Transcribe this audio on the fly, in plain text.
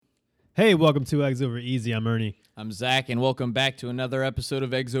Hey, welcome to Eggs Over Easy. I'm Ernie. I'm Zach, and welcome back to another episode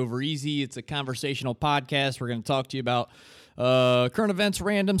of Eggs Over Easy. It's a conversational podcast. We're going to talk to you about current events,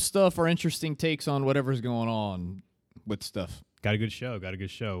 random stuff, or interesting takes on whatever's going on with stuff. Got a good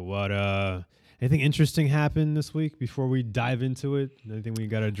show. What, anything interesting happened this week before we dive into it? Anything we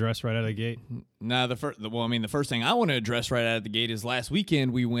got to address right out of the gate? Nah, the first thing I want to address right out of the gate is last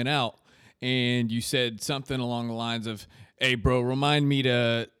weekend we went out, and you said something along the lines of, hey, bro, remind me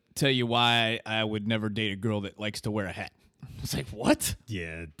to tell you why I would never date a girl that likes to wear a hat. I was like, what?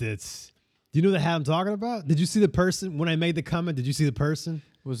 Yeah, that's... Do you know the hat I'm talking about? Did you see the person? When I made the comment, did you see the person?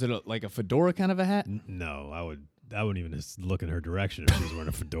 Was it like a fedora kind of a hat? No, I wouldn't even just look in her direction if she was wearing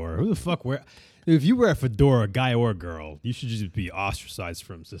a fedora. Who the fuck wear... If you wear a fedora, guy or girl, you should just be ostracized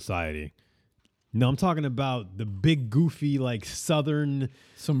from society. No, I'm talking about the big, goofy, like, southern...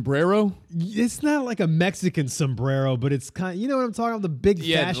 Sombrero? It's not like a Mexican sombrero, but it's kind of... You know what I'm talking about? The big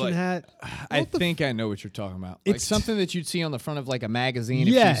fashion hat? I think I know what you're talking about. Like It's- something that you'd see on the front of like a magazine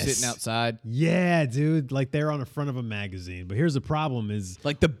Yes. if you're sitting outside. Yeah, dude. Like, they're on the front of a magazine. But here's the problem is...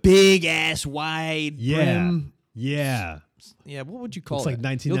 Like the big ass wide brim. Yeah. Yeah, what would you call It's like it?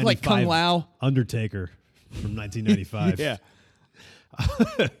 1995. You look like Kung Lao. Undertaker from 1995. Yeah.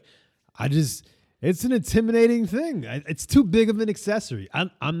 It's an intimidating thing. It's too big of an accessory.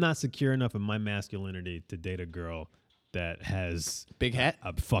 I'm not secure enough in my masculinity to date a girl that has Big hat?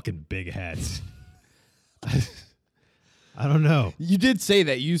 a fucking big hat. I don't know. You did say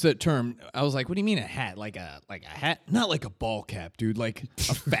that. You used that term. I was like, what do you mean a hat? Like a hat? Not like a ball cap, dude. Like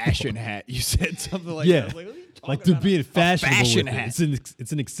a fashion hat. You said something like Yeah. that. Like, what are you talking Like to about? be fashionable fashion with hat. it.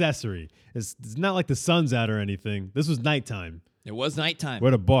 It's an accessory. It's not like the sun's out or anything. This was nighttime. It was nighttime. We're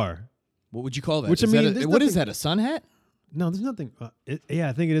at a bar. What would you call that? Which, Is I mean, that there's what is nothing- that? A sun hat? No, there's nothing. Yeah,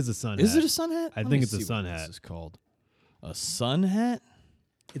 I think it is a sun hat. Is it a sun hat? I Let think me it's a see sun what hat. This is called a sun hat.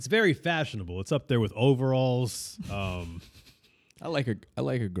 It's very fashionable. It's up there with overalls. I like a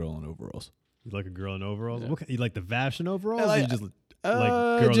girl in overalls. You like a girl in overalls? Yeah. You like the fashion overalls? I like- or you just like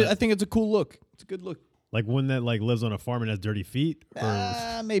girl I think it's a cool look. It's a good look. like one that like lives on a farm and has dirty feet?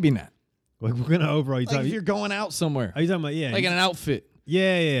 Or Maybe not. like what kind of overall you Like talking? if you're going out somewhere, Are you talking about? Yeah, like in an outfit,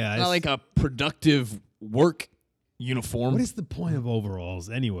 yeah. not like a productive work uniform. What is the point of overalls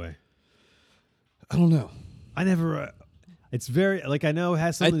anyway? I don't know. I never. It's very like I know it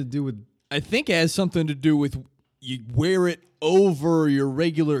has something to do with. I think it has something to do with you wear it over your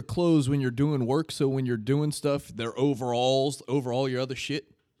regular clothes when you're doing work. So when you're doing stuff, they're overalls over all your other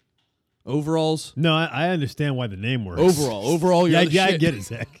shit. Overalls. No, I understand why the name works. Overall your Yeah, other yeah, shit. I get it,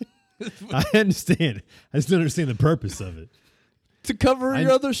 Zach. I understand. I just don't understand the purpose of it. To cover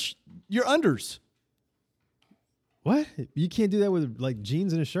your your unders. What? You can't do that with like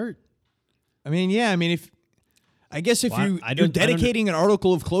jeans and a shirt. I mean, yeah. I mean, if Well, you're I don't- dedicating an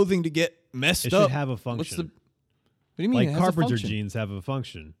article of clothing to get messed It up, should have a What's function. the? What do you mean? Like it has a carpenter function? jeans have a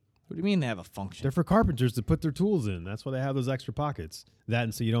function. What do you mean they have a function? They're for carpenters to put their tools in. That's why they have those extra pockets. That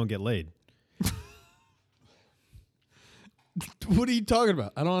and so you don't get laid. What are you talking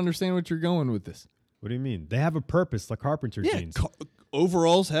about? I don't understand what you're going with this. What do you mean? They have a purpose, like carpenter jeans.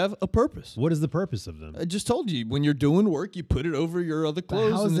 Overalls have a purpose. What is the purpose of them? I just told you, when you're doing work, you put it over your other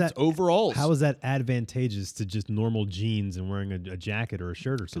clothes, how is and that- it's overalls. How is that advantageous to just normal jeans and wearing a jacket or a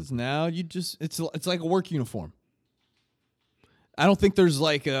shirt or Because something? now it's like a work uniform. I don't think there's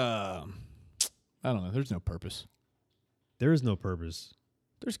like I don't know. There's no purpose. There is no purpose.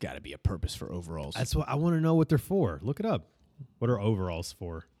 There's got to be a purpose for overalls. That's what I want to know what they're for. Look it up. What are overalls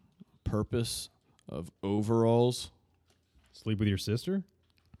for? Purpose of overalls. Sleep with your sister?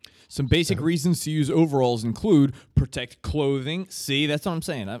 Some basic reasons to use overalls include protect clothing. See, that's what I'm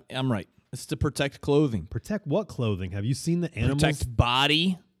saying. I'm right. It's to protect clothing. Protect what clothing? Have you seen the animals? Protect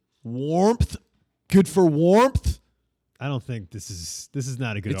body, warmth. Good for warmth. I don't think this is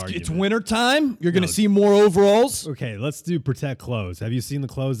not a good argument. It's winter time. You're going No. to see more overalls. Okay, let's do protect clothes. Have you seen the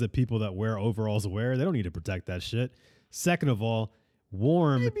clothes that people that wear overalls wear? They don't need to protect that shit. Second of all,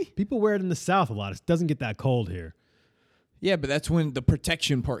 warm. Maybe. People wear it in the South a lot. It doesn't get that cold here. Yeah, but that's when the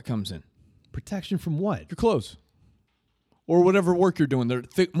protection part comes in. Protection from what? Your clothes. Or whatever work you're doing. They're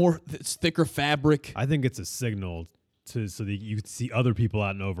it's thicker fabric. I think it's a signal so that you can see other people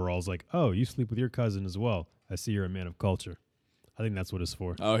out in overalls like, oh, you sleep with your cousin as well. I see you're a man of culture. I think that's what it's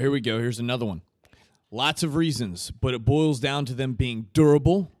for. Oh, here we go. Here's another one. Lots of reasons, but it boils down to them being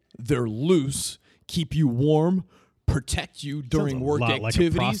durable, they're loose, keep you warm, protect you during Sounds a work lot activities,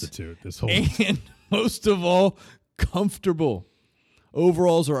 like a prostitute, this whole and most of all, comfortable.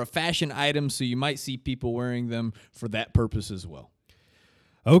 Overalls are a fashion item, so you might see people wearing them for that purpose as well.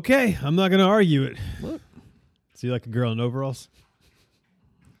 Okay, I'm not going to argue it. Look. So you like a girl in overalls?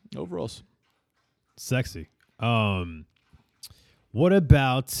 Overalls. Sexy. What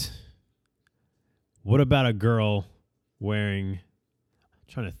about a girl wearing? I'm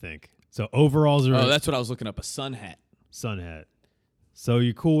trying to think. So overalls are. Oh, that's what I was looking up. A sun hat. Sun hat. So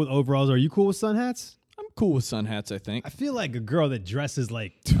you cool with overalls? Are you cool with sun hats? I'm cool with sun hats, I think. I feel like a girl that dresses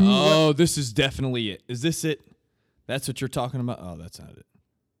like Oh, this is definitely it. Is this it? That's what you're talking about? Oh, that's not it.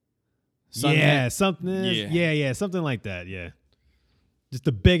 Sun hat? Something. Yeah. Yeah, something like that. Yeah, just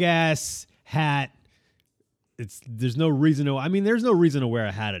a big ass hat. There's no reason to. I mean, there's no reason to wear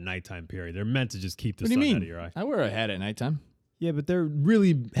a hat at nighttime. Period. They're meant to just keep the sun out of your eye. I wear a hat at nighttime. Yeah, but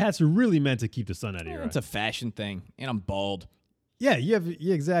hats are really meant to keep the sun out of your eye. It's a fashion thing, and I'm bald. Yeah,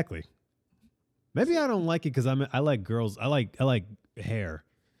 exactly. Maybe I don't like it because I like girls. I like hair.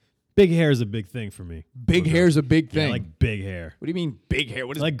 Big hair is a big thing for me. Big hair is a big thing. Yeah, I like big hair. What do you mean big hair?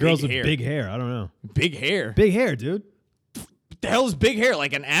 What is I like big girls hair? with big hair. I don't know. Big hair? Big hair, dude. What the hell is big hair?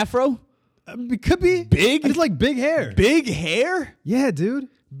 Like an afro? It could be. Big? I just like big hair. Big hair? Yeah, dude.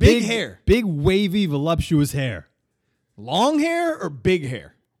 Big hair. Big, wavy, voluptuous hair. Long hair or big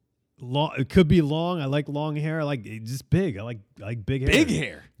hair? Long. It could be long. I like long hair. I like just big. I like big hair. Big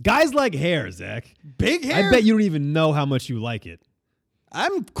hair. Guys like hair, Zach. Big hair? I bet you don't even know how much you like it.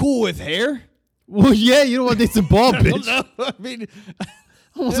 I'm cool with hair. Well, yeah, you don't want to date some bald bitch. No, I mean, I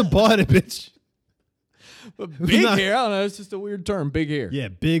want some bald-headed bitch. but big hair, I don't know. It's just a weird term. Big hair. Yeah,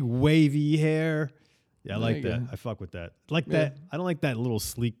 big wavy hair. Yeah, I There like you that. go. I fuck with that. Like that. I don't like that little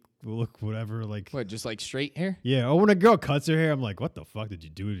sleek look, whatever. Like, What, just like straight hair? yeah. Or when a girl cuts her hair, I'm like, what the fuck did you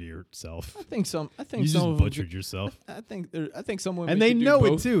do to yourself? I think some You of just them butchered yourself. I think some women And they could do know it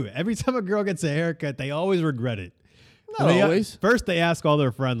both. too. Every time a girl gets a haircut, they always regret it. Not They- always. First, they ask all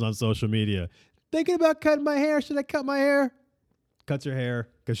their friends on social media, thinking about cutting my hair. Should I cut my hair? Cuts her hair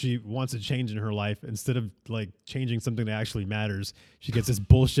because she wants a change in her life. Instead of like changing something that actually matters, she gets this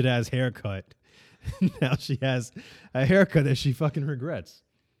bullshit ass haircut. Now she has a haircut that she fucking regrets.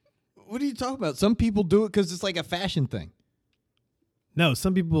 What are you talking about? Some people do it because it's like a fashion thing. No,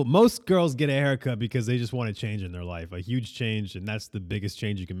 most girls get a haircut because they just want a change in their life, a huge change, and that's the biggest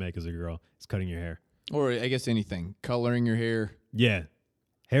change you can make as a girl. Is cutting your hair. Or I guess anything. Coloring your hair. Yeah,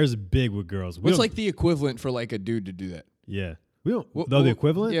 hair's big with girls. What's like the equivalent for like a dude to do that? Yeah, we don't. The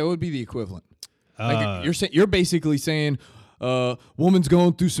equivalent? Yeah, what would be the equivalent? Like you're basically saying, woman's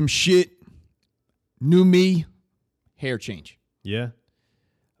going through some shit. New me, hair change. Yeah.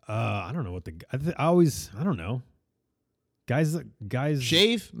 I don't know what I don't know. Guys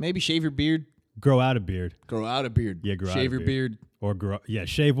Shave, maybe shave your beard. grow out a beard. Grow out a beard. Yeah, grow out shave a your beard. Or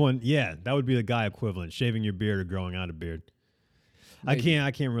shave one. Yeah, that would be the guy equivalent. Shaving your beard or growing out a beard. Maybe. I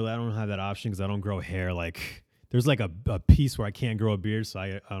can't really. I don't have that option because I don't grow hair. Like there's like a piece where I can't grow a beard, so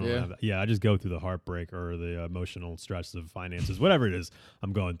I don't have that. Yeah, I just go through the heartbreak or the emotional stress of finances, whatever it is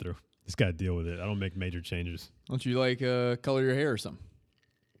I'm going through. Just gotta deal with it. I don't make major changes. Don't you like color your hair or something?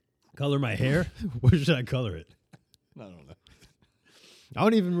 Color my hair? Where should I color it? I don't know. I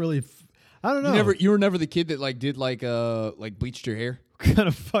don't even really. I don't know. You were never the kid that like did like bleached your hair. What kind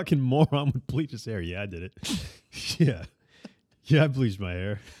of fucking moron would bleach his hair? Yeah, I did it. Yeah, I bleached my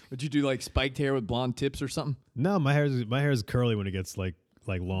hair. Would you do like spiked hair with blonde tips or something? No, my hair's curly when it gets like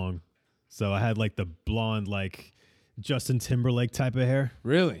long. So I had like the blonde like Justin Timberlake type of hair.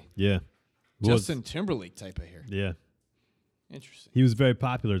 Really? Yeah. Justin Timberlake type of hair. Yeah. Interesting. He was very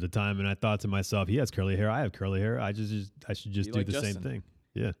popular at the time, and I thought to myself, he has curly hair. I have curly hair. I should just You do like the Justin? same thing.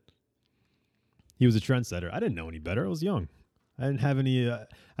 Yeah. He was a trendsetter. I didn't know any better. I was young. I didn't have any.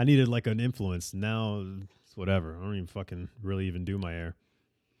 I needed like an influence. Now it's whatever. I don't even fucking really even do my hair.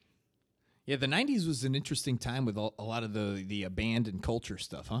 Yeah, the 90s was an interesting time with a lot of the band and culture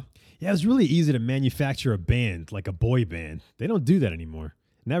stuff, huh? Yeah, it was really easy to manufacture a band, like a boy band. They don't do that anymore.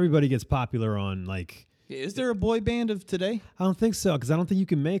 And everybody gets popular on like. Is there a boy band of today? I don't think so, because I don't think you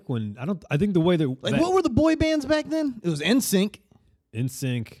can make one. I think the way that What were the boy bands back then? It was NSYNC.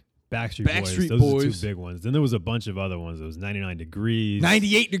 NSYNC, Backstreet Boys. Those are the two big ones. Then there was a bunch of other ones. It was 99 Degrees.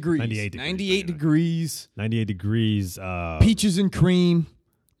 98 Degrees. 98 Degrees. 98 Degrees. Peaches and Cream.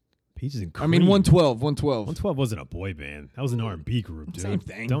 Peaches and Cream. I mean, 112. 112 wasn't a boy band. That was an R&B group, dude. Same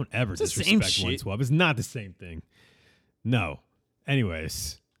thing. Don't ever It's the same disrespect shit. 112. It's not the same thing. No.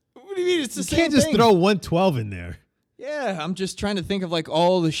 Anyways. What do you mean? It's the You same can't just thing. throw 112 in there. Yeah, I'm just trying to think of like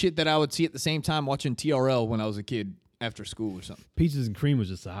all the shit that I would see at the same time watching TRL when I was a kid after school or something. Peaches and Cream was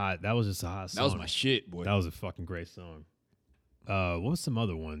just a hot song. That was my shit, boy. That was a fucking great song. What was some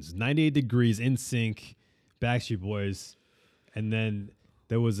other ones? 98 Degrees, NSYNC, Backstreet Boys, and then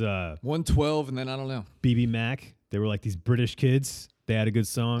there was 112, and then I don't know. BB Mac. They were like these British kids. They had a good I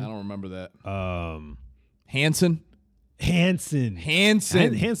song. don't remember that. Hanson. Hanson.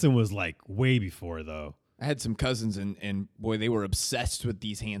 Hanson was like way before though. I had some cousins, and boy, they were obsessed with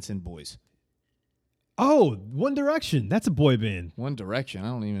these Hanson boys. Oh, One Direction. That's a boy band. One Direction. I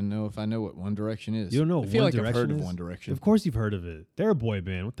don't even know if I know what One Direction is. You don't know what I feel One like Direction I've heard is? of One Direction. Of course you've heard of it. They're a boy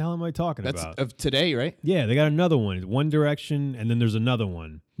band. What the hell am I talking That's about? of today, right? Yeah, they got another one. One Direction, and then there's another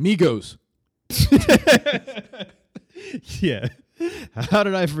one. Migos. Yeah. How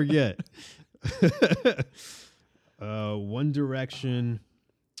did I forget? One Direction.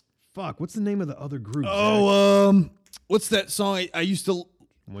 Fuck, what's the name of the other group? What's that song I used to...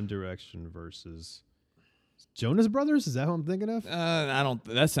 One Direction versus Jonas Brothers? Is that who I'm thinking of? I don't...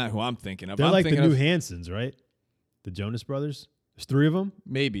 That's not who I'm thinking of. They're I'm like the thinking new of, Hansons, right? The Jonas Brothers? There's 3 of them?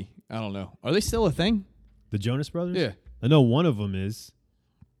 Maybe. I don't know. Are they still a thing? The Jonas Brothers? Yeah. I know one of them is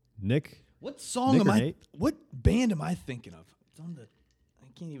Nick. What song Nick am or I... Nate? What band am I thinking of? It's on the... I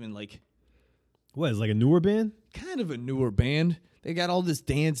can't even, like... What, is it like a newer band? Kind of a newer band. They got all this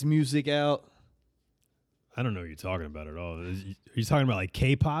dance music out. I don't know what you're talking about at all. Are you talking about like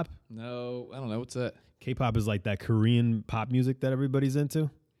K-pop? No, I don't know. What's that? K-pop is like that Korean pop music that everybody's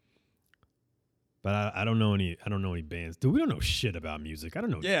into. But I don't know any. I don't know any bands. Dude, we don't know shit about music. I don't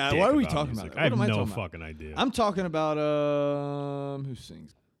know. Yeah, dick why are we about talking music. about it? I have What am I no talking about? fucking idea. I'm talking about who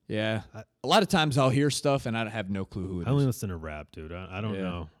sings? Yeah, a lot of times I'll hear stuff and I have no clue who it is. I only listen to rap, dude. I don't Yeah.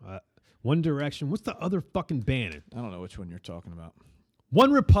 know. One Direction. What's the other fucking band? I don't know which one you're talking about.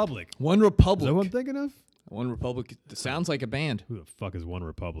 One Republic. One Is Republic. that what I'm thinking of? One Republic. Sounds like a band. Who the fuck is One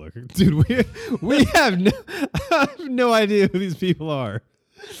Republic? Dude, we have I have no idea who these people are.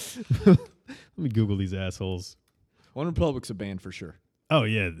 Let me Google these assholes. One Republic's a band for sure. Oh,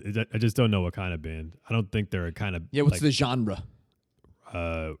 yeah. I just don't know what kind of band. I don't think they're a kind of... Yeah, what's like, the genre?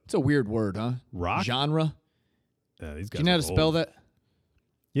 It's a weird word, huh? Rock? Genre? These Do guys you know how are to spell old. that?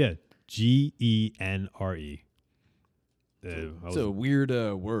 Yeah. Genre. It's a weird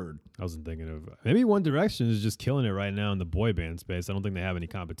word. I wasn't thinking of... Maybe One Direction is just killing it right now in the boy band space. I don't think they have any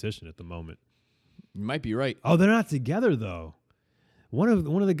competition at the moment. You might be right. Oh, they're not together, though. One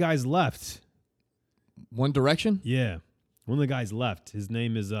of the guys left. One Direction? Yeah. One of the guys left. His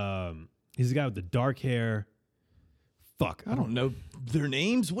name is... he's the guy with the dark hair. Fuck. I don't know their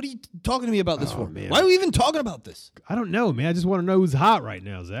names. What are you talking to me about this for? man. Why are we even talking about this? I don't know, man. I just want to know who's hot right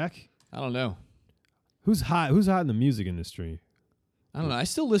now, Zach. I don't know. Who's hot? Who's hot in the music industry? I don't know. I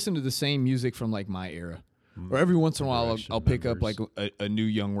still listen to the same music from like my era. Or every once in a while, Direction I'll pick up like members. a new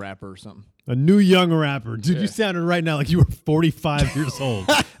young rapper or something. A new young rapper. Dude, Yeah. you sounded right now like you were 45 years old.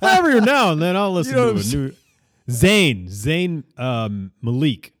 Every now and then I'll listen You know to what a I'm new... Zayn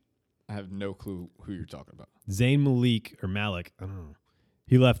Malik. I have no clue who you're talking about. Zayn Malik or Malik. I don't know.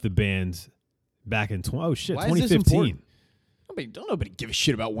 He left the band back in... Why is this 2015. important? Don't nobody give a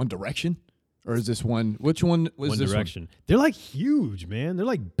shit about One Direction? Or is this one? Which one was One this Direction. They're like huge, man. They're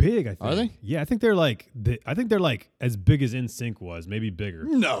like big, I think. Are they? Yeah, I think they're like... I think they're like as big as NSYNC was, maybe bigger.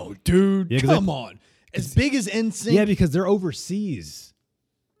 one? No, dude. Yeah, 'cause come on. As big as NSYNC? Yeah, because they're overseas.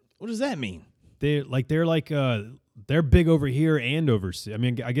 What does that mean? They're big over here and overseas. I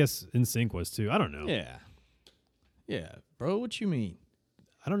mean, I guess NSYNC was too. I don't know. Yeah. Yeah, bro, what you mean?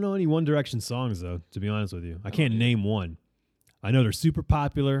 I don't know any One Direction songs though, to be honest with you. I can't name one. I know they're super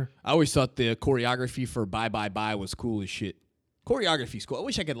popular. I always thought the choreography for Bye Bye Bye was cool as shit. Choreography's cool. I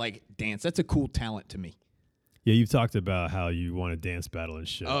wish I could like dance. That's a cool talent to me. Yeah, you've talked about how you want to dance battle and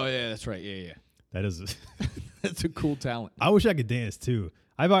shit. Oh yeah, that's right. Yeah. That is... That's a cool talent. I wish I could dance too.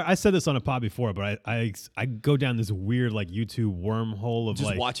 I said this on a pod before, but I go down this weird like YouTube wormhole of Just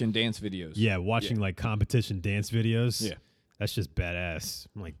like watching dance videos. Yeah, watching like competition dance videos. Yeah. That's just badass.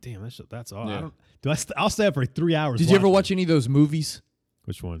 I'm like, damn, that's all. Yeah. I'll stay up for like 3 hours. Did you ever watching watch any of those movies?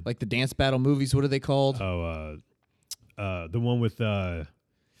 Which one? Like the dance battle movies? What are they called? Oh, the one with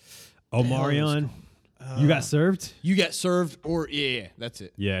Omarion. You got served. You Got Served, or yeah, that's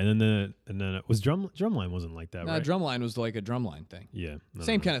it. Yeah, and then it was Drumline wasn't like that, No, right? Drumline was like a drumline thing. Yeah,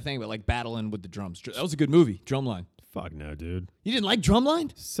 Same kind of thing, but like battling with the drums. That was a good movie, Drumline. Fuck no, dude. You didn't like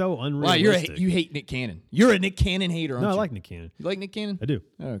Drumline? So Wow, unrealistic. you hate Nick Cannon. You're a Nick Cannon hater, aren't No, you? I like Nick Cannon. You like Nick Cannon? I do.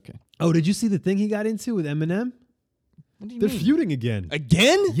 Okay. Oh, did you see the thing he got into with Eminem? What do you They're mean? feuding again.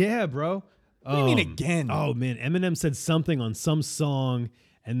 Again? Yeah, bro. What do you mean again? Oh man, Eminem said something on some song,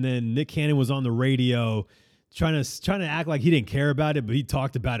 and then Nick Cannon was on the radio trying to act like he didn't care about it, but he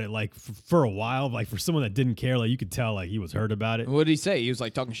talked about it like for a while. Like for someone that didn't care, like you could tell like he was hurt about it. What did he say? He was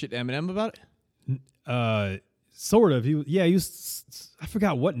like talking shit to Eminem about it? Sort of. He was. I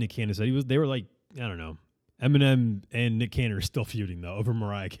forgot what Nick Cannon said. They were like, I don't know. Eminem and Nick Cannon are still feuding though over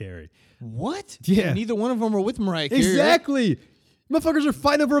Mariah Carey. What? Yeah. Neither one of them are with Mariah Carey. Exactly. Motherfuckers are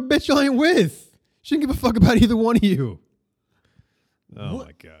fighting over a bitch I ain't with. She didn't give a fuck about either one of you. Oh What?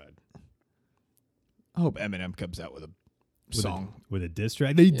 my god. I hope Eminem comes out with a song with a diss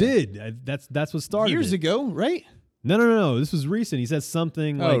track. They did. That's what started years it. ago, right? No. This was recent. He said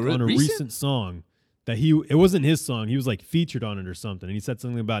something Oh, like on a recent song that it wasn't his song. He was like featured on it or something. And he said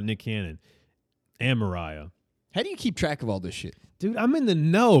something about Nick Cannon and Mariah. How do you keep track of all this shit? Dude, I'm in the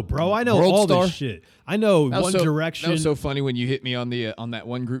know, bro. I know World all Star? this shit. I know One Direction. That was so funny when you hit me on the on that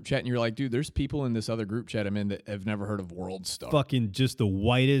one group chat, and you're like, "Dude, there's people in this other group chat I'm in that have never heard of World Star." Fucking just the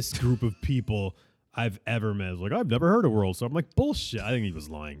whitest group of people I've ever met. Like, I've never heard of World Star. I'm like, bullshit. I think he was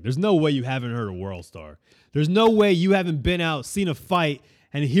lying. There's no way you haven't heard of World Star. There's no way you haven't been out, seen a fight,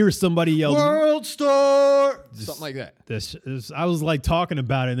 and hear somebody yell, World Star! Something like that. I was like talking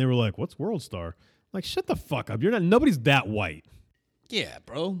about it, and they were like, what's World Star? I'm like, shut the fuck up. Nobody's that white. Yeah,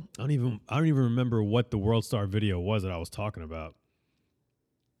 bro. I don't even remember what the World Star video was that I was talking about.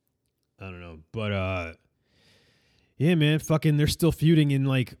 I don't know. But yeah, man, fucking they're still feuding in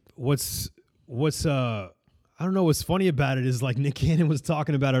like what's I don't know what's funny about it is like Nick Cannon was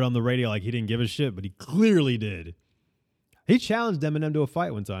talking about it on the radio like he didn't give a shit, but he clearly did. He challenged Eminem to a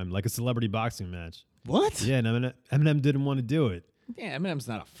fight one time, like a celebrity boxing match. What? Yeah, and Eminem didn't want to do it. Yeah, Eminem's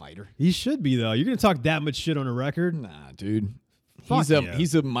not a fighter. He should be though. You're gonna talk that much shit on a record? Nah, dude. Fuck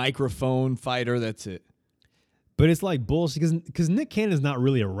He's a microphone fighter. That's it. But it's like bullshit because Nick Cannon is not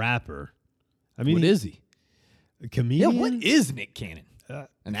really a rapper. I mean, What is he? A comedian? Yeah, what is Nick Cannon?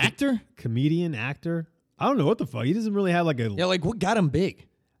 An actor? Comedian, actor? I don't know what the fuck. He doesn't really have like a Yeah, like what got him big?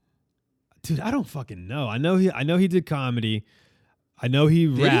 Dude, I don't fucking know. I know he did comedy. I know he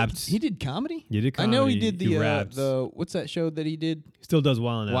rapped. He did comedy? He did comedy. I know he did He raps. the what's that show that he did? He still does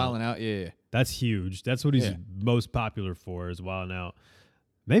Wildin' Out. Wildin' Out, yeah. That's huge. That's what he's most popular for is Wildin' Out.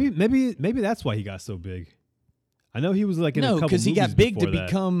 Maybe that's why he got so big. I know he was like in a couple movies because he got big to that.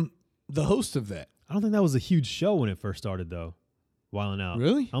 become the host of that. I don't think that was a huge show when it first started though. Wildin' Out.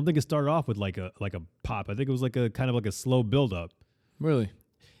 Really? I don't think it started off with like a pop. I think it was like a kind of like a slow build up. Really?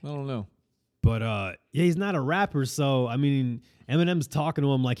 I don't know. But yeah, he's not a rapper, so I mean, Eminem's talking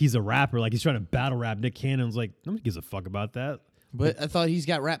to him like he's a rapper, like he's trying to battle rap. Nick Cannon's like, nobody gives a fuck about that. But I thought he's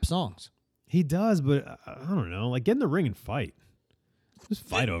got rap songs. He does, but I don't know. Like, get in the ring and fight. Just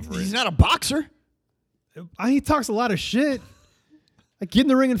fight over it. He's not a boxer. He talks a lot of shit. Like, get in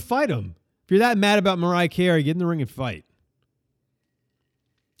the ring and fight him. If you're that mad about Mariah Carey, get in the ring and fight.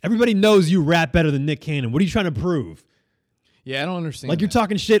 Everybody knows you rap better than Nick Cannon. What are you trying to prove? Yeah, I don't understand. Like, you're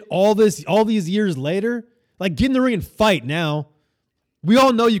talking shit all these years later? Like, get in the ring and fight now. We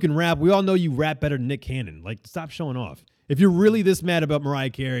all know you can rap. We all know you rap better than Nick Cannon. Like, stop showing off. If you're really this mad about Mariah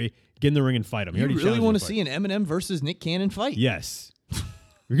Carey, get in the ring and fight him. You really want to see an Eminem versus Nick Cannon fight? Yes.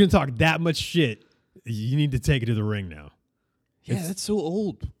 You're going to talk that much shit. You need to take it to the ring now. Yeah, that's so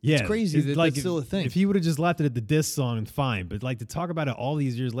old. Yeah, it's crazy that like that's still a thing. If he would have just left it at the diss song, fine. But like to talk about it all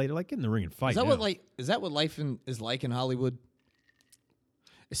these years later, like get in the ring and fight. Is that what life is like in Hollywood?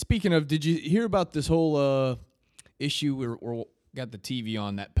 Speaking of, did you hear about this whole issue where got the TV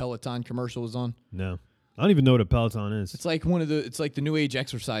on that Peloton commercial was on? No, I don't even know what a Peloton is. It's like it's like the new age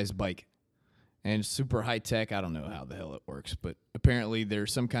exercise bike, and it's super high tech. I don't know how the hell it works, but apparently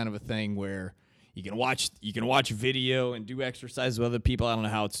there's some kind of a thing where you can watch video and do exercise with other people. I don't know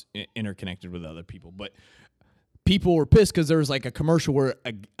how it's interconnected with other people, but people were pissed because there was like a commercial where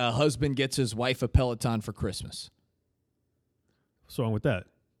a husband gets his wife a Peloton for Christmas. What's wrong with that?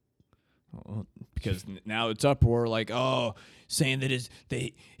 Because now it's uproar, like, saying that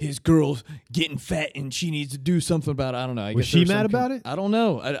his girl's getting fat and she needs to do something about it. I don't know. Was she mad about it? I don't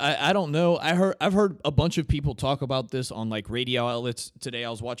know. I don't know. I've heard a bunch of people talk about this on like radio outlets today. I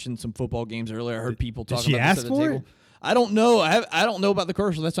was watching some football games earlier. I heard people talk about this at the table. I don't know. I don't know about the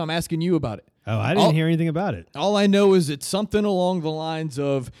commercial. That's why I'm asking you about it. Oh, I didn't hear anything about it. All I know is it's something along the lines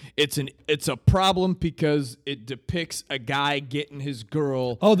of it's a problem because it depicts a guy getting his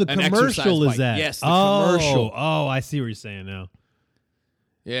girl. Oh, the commercial is that? Yes, the commercial. Oh, I see what you're saying now.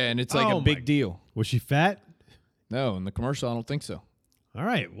 Yeah, and it's like a big deal. Was she fat? No, in the commercial, I don't think so. All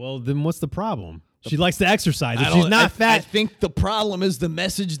right. Well, then what's the problem? She likes to exercise. If she's not fat. I think the problem is the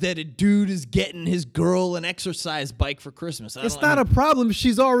message that a dude is getting his girl an exercise bike for Christmas. It's not a problem if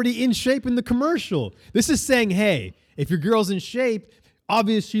she's already in shape in the commercial. This is saying, hey, if your girl's in shape,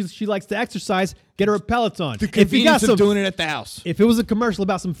 obviously she likes to exercise, get her a Peloton. The convenience of doing it at the house. If it was a commercial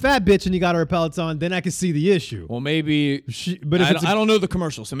about some fat bitch and you got her a Peloton, then I could see the issue. Well, maybe. But if I don't know the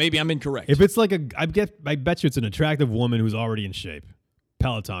commercial, so maybe I'm incorrect. If it's like I bet you it's an attractive woman who's already in shape.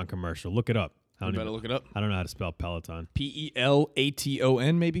 Peloton commercial. Look it up. You better look it up. I don't know how to spell Peloton.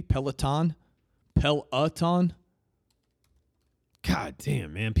 Peloton, maybe? Peloton? Peloton? God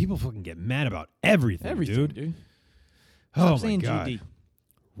damn, man. People fucking get mad about everything, dude. Oh my saying god,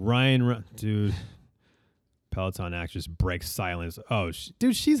 GD. Dude, Peloton actress breaks silence. Oh,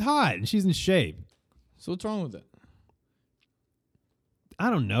 dude, she's hot and she's in shape. So what's wrong with it? I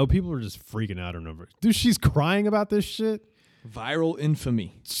don't know. People are just freaking out on her. Dude, she's crying about this shit. Viral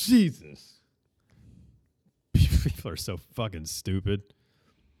infamy. Jesus. People are so fucking stupid.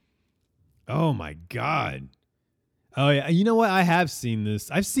 Oh my god. Oh yeah, you know what? I have seen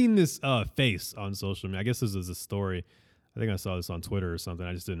this. I've seen this face on social media. I guess this is a story. I think I saw this on Twitter or something.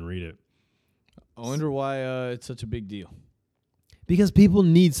 I just didn't read it. I wonder why it's such a big deal. Because people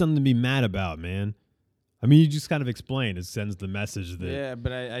need something to be mad about, man. I mean, you just kind of explain. It sends the message that... Yeah,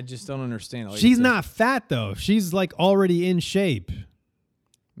 but I just don't understand. She's not fat, though. She's, like, already in shape.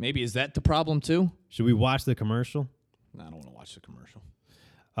 Maybe is that the problem, too? Should we watch the commercial? No, I don't want to watch the commercial.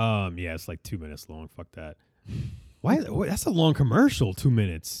 Yeah, it's like 2 minutes long. Fuck that. Why? That's a long commercial, 2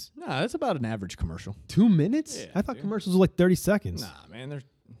 minutes. Nah, that's about an average commercial. 2 minutes? Yeah, I thought commercials were like 30 seconds. Nah, man,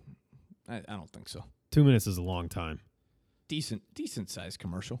 I don't think so. 2 minutes is a long time. Decent sized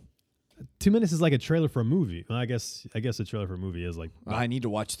commercial. 2 minutes is like a trailer for a movie. Well, I guess a trailer for a movie is like... I need to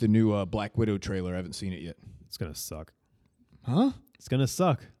watch the new Black Widow trailer. I haven't seen it yet. It's going to suck. Huh? It's going to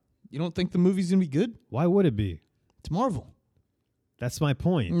suck. You don't think the movie's going to be good? Why would it be? It's Marvel. That's my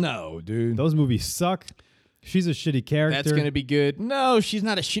point. No, dude. Those movies suck. She's a shitty character. That's going to be good. No, she's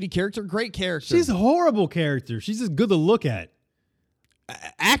not a shitty character. Great character. She's a horrible character. She's just good to look at.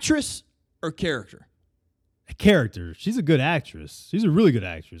 Actress or character? A character. She's a good actress. She's a really good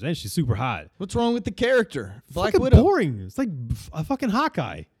actress. And she's super hot. What's wrong with the character? Black fucking Widow. boring. It's like a fucking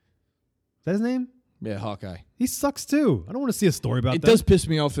Hawkeye. Is that his name? Yeah, Hawkeye. He sucks too. I don't want to see a story about It that. does piss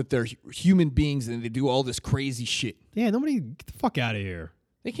me off that they're human beings and they do all this crazy shit. Yeah, nobody get the fuck out of here.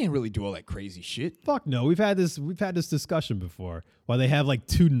 They can't really do all that crazy shit. Fuck no. We've had this discussion before. Why they have like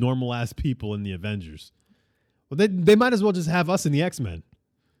two normal ass people in the Avengers. Well, they might as well just have us in the X-Men.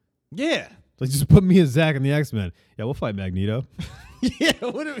 Yeah. Like just put me and Zach in the X-Men. Yeah, we'll fight Magneto. Yeah,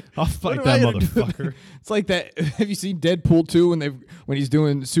 I'll fight that motherfucker. It's like that. Have you seen Deadpool 2 when he's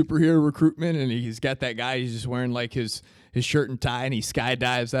doing superhero recruitment and he's got that guy? He's just wearing like his shirt and tie and he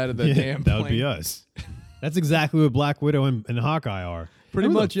skydives out of the damn plane. That would be us. That's exactly what Black Widow and Hawkeye are. Pretty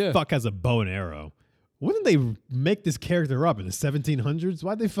much, yeah. Fuck has a bow and arrow. Wouldn't they make this character up in the 1700s?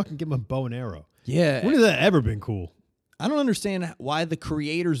 Why'd they fucking give him a bow and arrow? Yeah. When has that ever been cool? I don't understand why the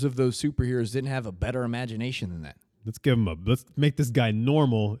creators of those superheroes didn't have a better imagination than that. Let's make this guy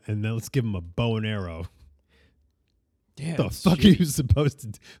normal and then let's give him a bow and arrow. Yeah, the fuck are you supposed to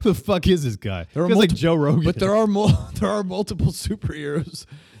do? Who the fuck is this guy? He's like Joe Rogan. But there are multiple superheroes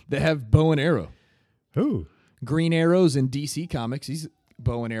that have bow and arrow. Who? Green Arrow's in DC Comics. He's a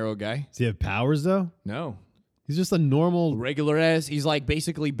bow and arrow guy. Does he have powers though? No. He's just a normal regular ass. He's like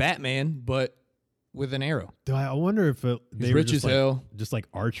basically Batman, but with an arrow. I wonder if they rich as hell. Just like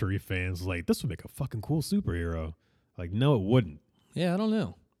archery fans, like this would make a fucking cool superhero. Like, no, it wouldn't. Yeah, I don't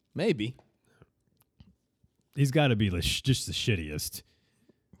know. Maybe. He's got to be just the shittiest.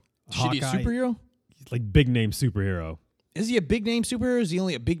 Shittiest superhero? He's like big name superhero. Is he a big name superhero? Or is he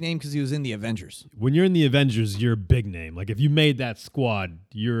only a big name because he was in the Avengers? When you're in the Avengers, you're a big name. Like if you made that squad,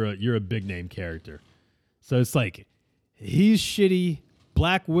 you're a big name character. So it's like he's shitty,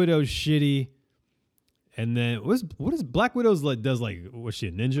 Black Widow's shitty, and then what is Black Widow's like? Does like was she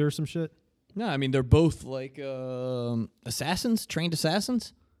a ninja or some shit? No, I mean they're both like assassins, trained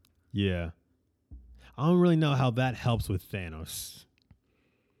assassins. Yeah, I don't really know how that helps with Thanos.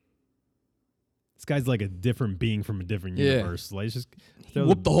 This guy's like a different being from a different universe. Like just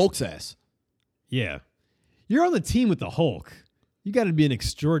whoop the Hulk's ass. Yeah, you're on the team with the Hulk. You got to be an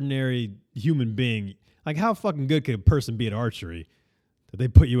extraordinary human being. Like how fucking good could a person be at archery that they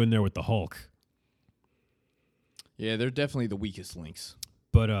put you in there with the Hulk? Yeah, they're definitely the weakest links.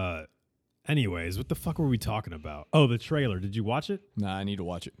 But anyways, what the fuck were we talking about? Oh, the trailer. Did you watch it? Nah, I need to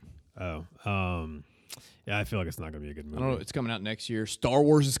watch it. Oh, yeah, I feel like it's not gonna be a good movie. I don't know. It's coming out next year. Star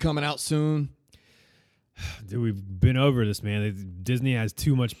Wars is coming out soon. Dude, we've been over this, man. Disney has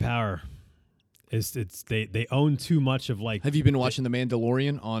too much power. They own too much of like. Have you been watching The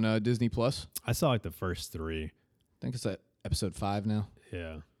Mandalorian on Disney Plus? I saw like the first 3. I think it's at episode 5 now.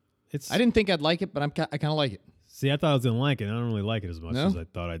 Yeah, I didn't think I'd like it, but I kind of like it. See, I thought I was gonna like it. I don't really like it as much No? as I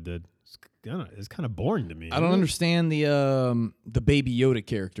thought I did. It's kind of boring to me. I don't understand the Baby Yoda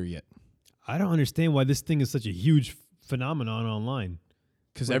character yet. I don't understand why this thing is such a huge phenomenon online.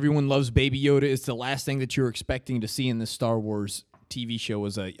 Because everyone loves Baby Yoda. It's the last thing that you're expecting to see in this Star Wars TV show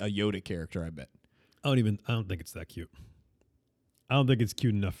was a Yoda character, I bet. I don't think it's that cute. I don't think it's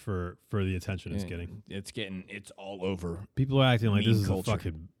cute enough for the attention it's getting. It's all over. People are acting like this is culture. a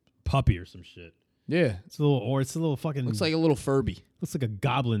fucking puppy or some shit. Yeah. It's a little fucking. Looks like a little Furby. Looks like a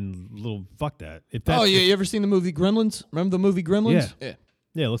goblin. Little fuck that. Oh yeah, you ever seen the movie Gremlins? Remember the movie Gremlins? Yeah.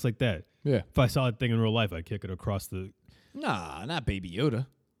 Yeah, it looks like that. Yeah. If I saw that thing in real life, I'd kick it across the. Nah, not Baby Yoda.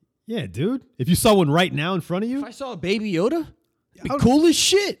 Yeah, dude. If you saw one right now in front of you, If I saw a Baby Yoda, it'd be cool as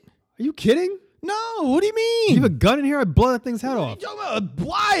shit. are you kidding? No, what do you mean? You have a gun in here? I'd blow that thing's head off.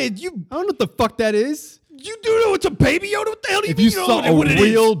 Why? I don't know what the fuck that is. You do know it's a Baby Yoda? What the hell do you If mean? you saw a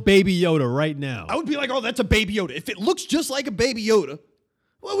real Baby Yoda right now, I would be like, oh, that's a Baby Yoda. If it looks just like a Baby Yoda,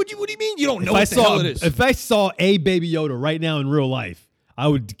 what do you mean? You don't know what the hell it is. If I saw a Baby Yoda right now in real life, I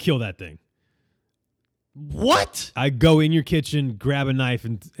would kill that thing. What? I'd go in your kitchen, grab a knife,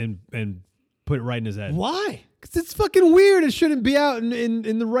 and put it right in his head. Why? Because it's fucking weird. It shouldn't be out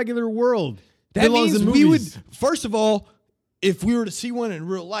in the regular world. That Belongs means in we would, movies. first of all, if we were to see one in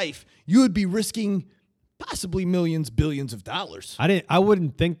real life, you would be risking possibly millions, billions of dollars. I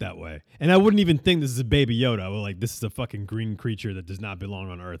wouldn't think that way. And I wouldn't even think this is a Baby Yoda. I would like, this is a fucking green creature that does not belong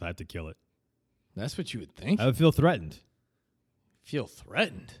on Earth. I have to kill it. That's what you would think. I would feel threatened. Feel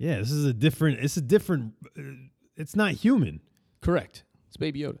threatened. Yeah, it's not human. Correct. It's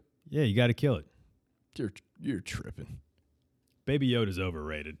Baby Yoda. Yeah, you got to kill it. You're tripping. Baby Yoda's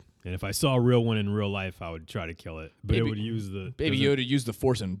overrated. And if I saw a real one in real life, I would try to kill it. But it would use the... Baby Yoda used the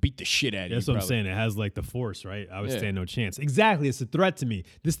Force and beat the shit out of you. That's what I'm saying. It has like the Force, right? I would stand no chance. Exactly. It's a threat to me.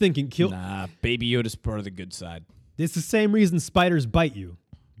 This thing can kill... Nah, Baby Yoda's part of the good side. It's the same reason spiders bite you.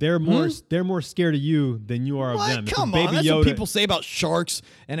 They're more scared of you than you are of them. Come on, that's what people say about sharks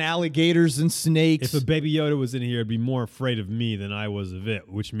and alligators and snakes. If a Baby Yoda was in here, it'd be more afraid of me than I was of it,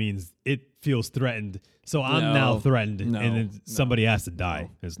 which means it feels threatened. So I'm now threatened, and then somebody has to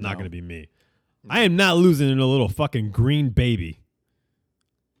die. It's not going to be me. I am not losing in a little fucking green baby.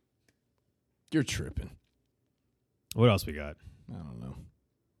 You're tripping. What else we got? I don't know.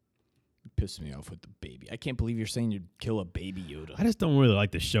 You pissed me off with the baby. I can't believe you're saying you'd kill a Baby Yoda. I just don't really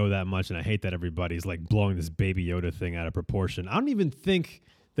like the show that much, and I hate that everybody's like blowing this Baby Yoda thing out of proportion. I don't even think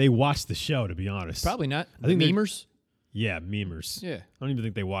they watch the show, to be honest. Probably not. I think memers? Yeah, memers. Yeah. I don't even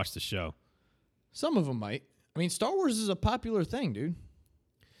think they watch the show. Some of them might. I mean, Star Wars is a popular thing, dude.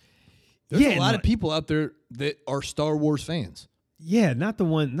 There's a lot of people out there that are Star Wars fans. Yeah,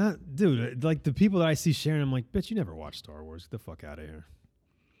 dude, like the people that I see sharing, I'm like, bitch, you never watched Star Wars. Get the fuck out of here.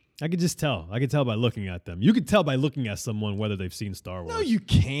 I could just tell. I could tell by looking at them. You could tell by looking at someone whether they've seen Star Wars. No, you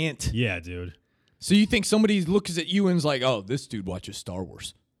can't. Yeah, dude. So you think somebody looks at you and is like, oh, this dude watches Star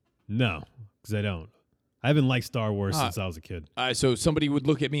Wars? No, because I don't. I haven't liked Star Wars since I was a kid. So somebody would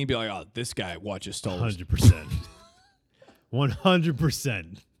look at me and be like, oh, this guy watches Star Wars. 100%.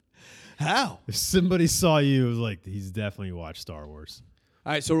 100%. How? If somebody saw you, it was like, he's definitely watched Star Wars.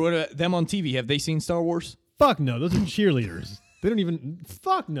 All right, so what about them on TV? Have they seen Star Wars? Fuck no. Those are cheerleaders. They don't even...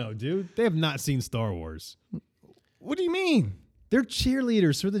 Fuck no, dude. They have not seen Star Wars. What do you mean? They're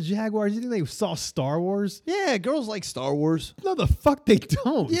cheerleaders for the Jaguars. You think they saw Star Wars? Yeah, girls like Star Wars. No, the fuck they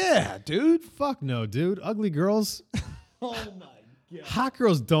don't. Yeah, dude. Fuck no, dude. Ugly girls. Oh, my God. Hot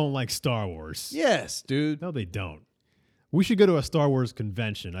girls don't like Star Wars. Yes, dude. No, they don't. We should go to a Star Wars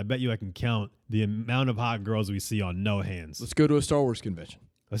convention. I bet you I can count the amount of hot girls we see on no hands. Let's go to a Star Wars convention.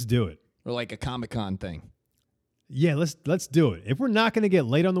 Let's do it. Or like a Comic-Con thing. Yeah, let's do it. If we're not going to get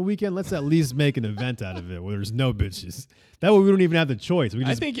late on the weekend, let's at least make an event out of it where there's no bitches. That way we don't even have the choice. We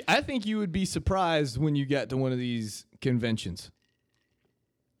just I think you would be surprised when you get to one of these conventions.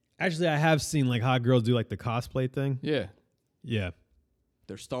 Actually, I have seen like hot girls do like the cosplay thing. Yeah. Yeah.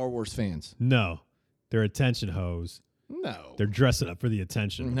 They're Star Wars fans. No. They're attention hoes. No. They're dressing up for the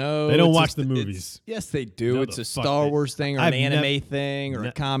attention. No. They don't watch the movies. Yes, they do. No, it's the a fuck Star they- Wars thing or I've an anime thing or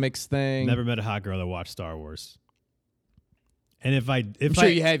a comics thing. Never met a hot girl that watched Star Wars. And if I'm sure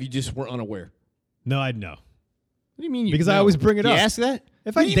you have. You just were unaware. No, I'd know. What do you mean? You Because I always bring it You up. ask that?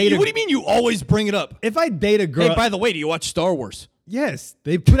 If what I date what do you mean you always bring it up? If I date a girl, Hey, by the way, do you watch Star Wars? yes,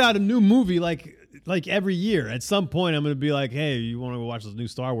 they put out a new movie like every year. At some point, I'm gonna be like, "Hey, you want to go watch this new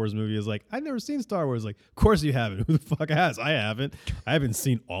Star Wars movie?" It's like, I've never seen Star Wars. Like, of course you haven't. Who the fuck has? I haven't. I haven't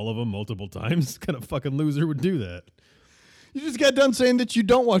seen all of them multiple times. What kind of fucking loser would do that? You just got done saying that you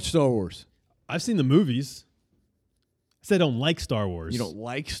don't watch Star Wars. I've seen the movies. I said I don't like Star Wars. You don't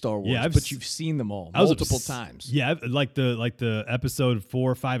like Star Wars, Yeah, but you've seen them all multiple times. Yeah, like the episode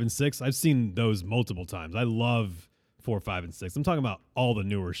 4, 5, and 6. I've seen those multiple times. I love 4, 5, and 6. I'm talking about all the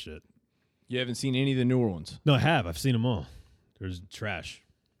newer shit. You haven't seen any of the newer ones. No, I have. I've seen them all. There's trash.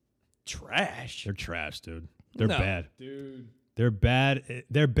 Trash? They're trash, dude. They're No, bad. dude. They're bad.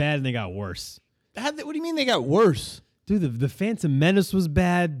 They're bad, and they got worse. What do you mean they got worse? Dude, the Phantom Menace was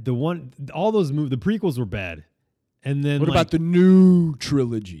bad. All those movies, the prequels were bad. And then what about the new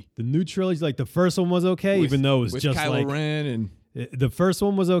trilogy? The new trilogy? Like the first one was okay, even though it was just Kylo like Ren and the first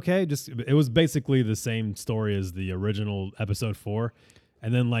one was okay. Just it was basically the same story as the original episode 4,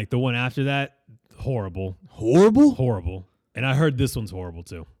 and then like the one after that, horrible. And I heard this one's horrible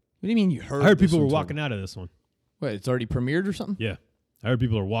too. What do you mean you heard? I heard people were walking out of this one. Wait, it's already premiered or something? Yeah, I heard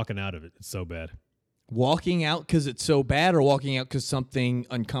people are walking out of it. It's so bad. Walking out because it's so bad, or walking out because something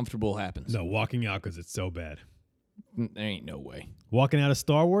uncomfortable happens? No, walking out because it's so bad. There ain't no way. Walking out of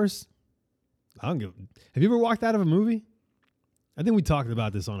Star Wars? Have you ever walked out of a movie? I think we talked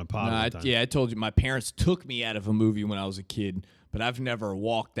about this on a pod. I told you my parents took me out of a movie when I was a kid, but I've never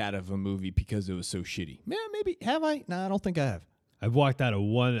walked out of a movie because it was so shitty. Yeah, maybe have I? No, I don't think I have. I walked out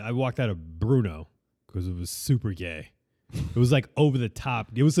of Bruno because it was super gay. It was like over the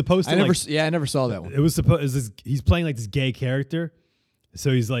top. It was supposed to. I never saw that one. It was supposed. He's playing like this gay character,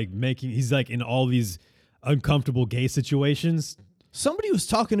 so he's like in all these uncomfortable gay situations. Somebody was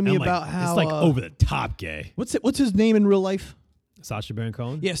talking to me about how it's like over the top gay. What's his name in real life? Sacha Baron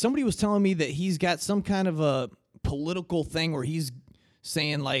Cohen? Yeah, somebody was telling me that he's got some kind of a political thing where he's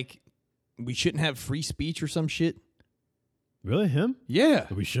saying like we shouldn't have free speech or some shit. Really, him? Yeah.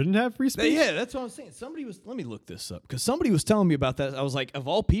 We shouldn't have free speech? Yeah, that's what I'm saying. Let me look this up because somebody was telling me about that. I was like, of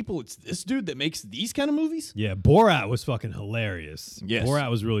all people, it's this dude that makes these kind of movies? Yeah, Borat was fucking hilarious. Yes.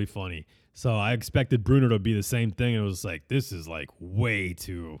 Borat was really funny. So I expected Bruno to be the same thing, and it was like, this is like way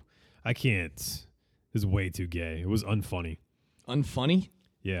too, this is way too gay. It was unfunny. Unfunny?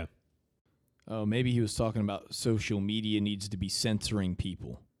 Yeah. Oh, maybe he was talking about social media needs to be censoring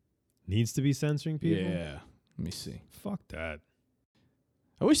people. Needs to be censoring people? Yeah. Let me see. Fuck that.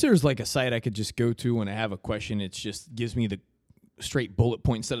 I wish there was like a site I could just go to when I have a question. It just gives me the straight bullet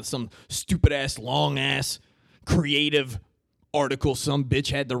point instead of some stupid ass, long ass, creative article some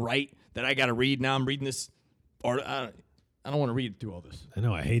bitch had to write that I got to read. Now I'm reading this. I don't want to read through all this. I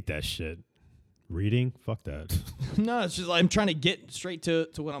know. I hate that shit. Reading? Fuck that. No, it's just I'm trying to get straight to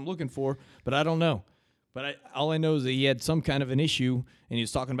what I'm looking for, but I don't know. But all I know is that he had some kind of an issue, and he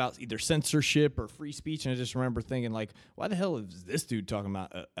was talking about either censorship or free speech, and I just remember thinking, like, why the hell is this dude talking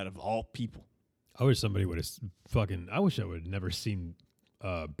about out of all people? I wish somebody would have I wish I would have never seen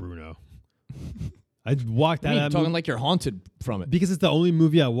Bruno. I walked out of that talking movie like you're haunted from it. because it's the only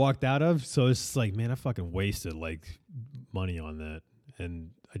movie I walked out of, so it's just like, man, I fucking wasted like money on that, and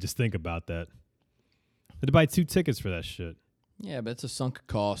I just think about that. I had to buy 2 tickets for that shit. Yeah, but it's a sunk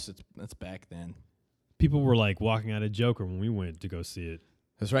cost. That's back then. People were like walking out of Joker when we went to go see it.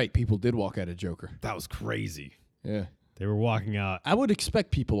 That's right. People did walk out of Joker. That was crazy. Yeah. They were walking out. I would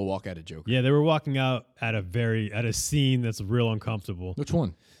expect people to walk out of Joker. Yeah, they were walking out at a scene that's real uncomfortable. Which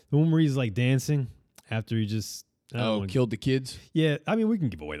one? The one where he's like dancing after he just killed the kids? Yeah, I mean we can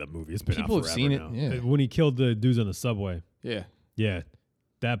give away the movie. It's been people out have forever seen now. it. Yeah. When he killed the dudes on the subway. Yeah. Yeah.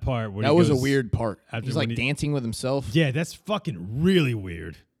 That part where that was a weird part. He's like dancing with himself. Yeah, that's fucking really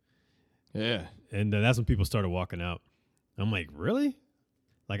weird. Yeah. And that's when people started walking out. I'm like, really?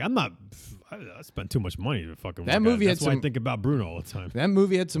 Like, I spent too much money to fucking that walk movie out. had That's why I think about Bruno all the time. That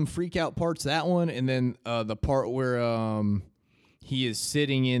movie had some freak out parts, that one, and then the part where he is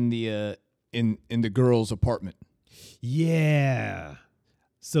sitting in the in the girl's apartment. Yeah.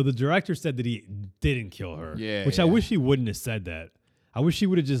 So the director said that he didn't kill her. Yeah. Which I wish he wouldn't have said that. I wish he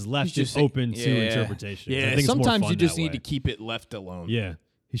would have just left it open to interpretation. Yeah, I think sometimes it's more fun you just that need way. to keep it left alone. Yeah.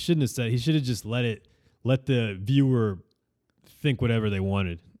 He shouldn't have said. He should have just let the viewer think whatever they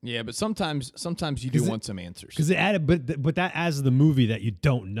wanted. Yeah, but sometimes you do want some answers. Because it added, but that adds the movie that you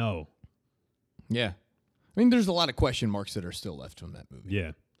don't know. Yeah. I mean, there's a lot of question marks that are still left from that movie.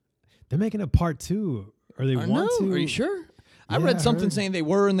 Yeah. They're making a part 2. Or they want to. Are you sure? Yeah, I read something heard. saying they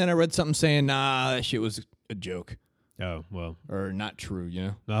were, and then I read something saying, nah, that shit was a joke. Oh, well. Or not true, you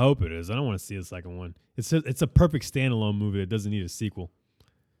know? I hope it is. I don't want to see the second one. It's a perfect standalone movie that doesn't need a sequel.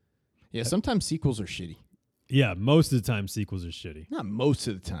 Yeah, sometimes sequels are shitty. Yeah, most of the time sequels are shitty. Not most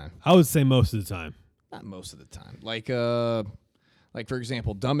of the time. I would say most of the time. Not most of the time. Like for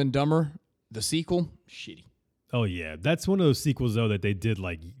example, Dumb and Dumber, the sequel, shitty. Oh, yeah. That's one of those sequels, though, that they did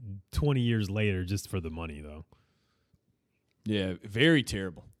like 20 years later just for the money, though. Yeah, very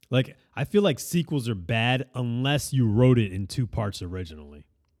terrible. Like, I feel like sequels are bad unless you wrote it in 2 parts originally.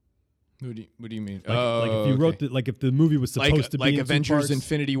 What do you mean? Like if you wrote if the movie was supposed to be like in Avengers 2 parts,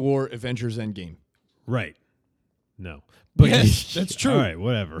 Infinity War, Avengers Endgame. Right. No. But yes, that's true. All right,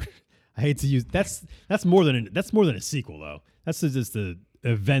 whatever. I hate to use that's more than a sequel though. That's just the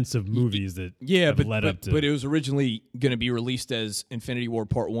events of movies that have led up to. But it was originally going to be released as Infinity War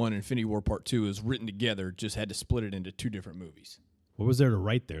Part 1 and Infinity War Part 2. It was written together, just had to split it into 2 different movies. What was there to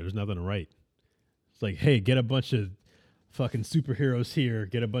write there? There's nothing to write. It's like, hey, get a bunch of fucking superheroes here,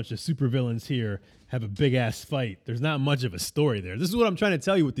 get a bunch of supervillains here, have a big ass fight. There's not much of a story there. This is what I'm trying to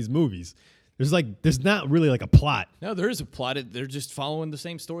tell you with these movies. There's not really like a plot. No, there is a plot. They're just following the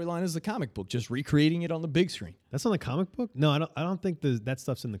same storyline as the comic book, just recreating it on the big screen. That's on the comic book? No, I don't think that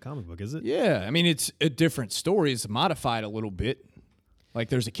stuff's in the comic book, is it? Yeah, I mean, it's a different story. It's modified a little bit. Like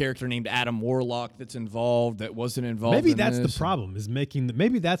there's a character named Adam Warlock that's involved that wasn't involved. Maybe that's the problem.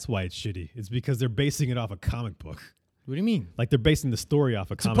 Maybe that's why it's shitty. It's because they're basing it off a comic book. What do you mean? Like they're basing the story off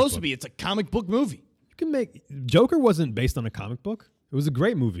a comic book. Supposed to be. It's a comic book movie. You can make Joker wasn't based on a comic book. It was a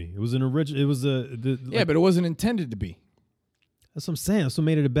great movie. It was an original. It was but it wasn't intended to be. That's what I'm saying. That's what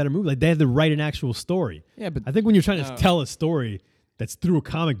made it a better movie. Like they had to write an actual story. Yeah, but I think when you're trying to tell a story that's through a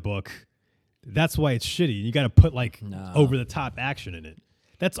comic book, that's why it's shitty. You got to put over the top action in it.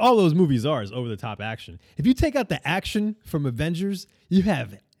 That's all those movies are, is over the top action. If you take out the action from Avengers, you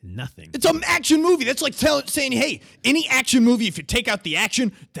have nothing. It's an action movie. That's like saying, hey, any action movie, if you take out the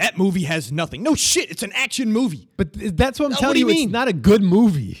action, that movie has nothing. No shit, it's an action movie. But that's what I'm telling what do you. you mean? It's not a good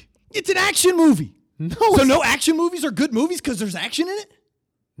movie. It's an action movie. No. So no action movies are good movies because there's action in it?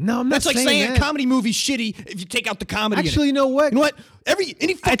 No, I'm not That's like saying that. a comedy movie's shitty if you take out the comedy. Actually, you know what? You know what?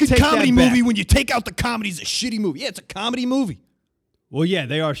 Any fucking take comedy that back. movie, when you take out the comedy, is a shitty movie. Yeah, it's a comedy movie. Well, yeah,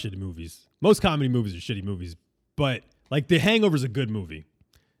 they are shitty movies. Most comedy movies are shitty movies. But like The Hangover's a good movie.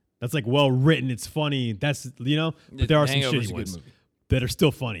 That's like well written. It's funny. But there are some shitty ones that are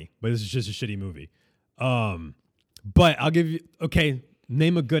still funny. But this is just a shitty movie. But I'll give you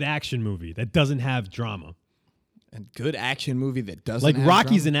name a good action movie that doesn't have drama. A good action movie that doesn't have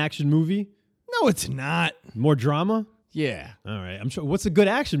Rocky's drama? an action movie. No, it's not. More drama. Yeah. All right. I'm sure. What's a good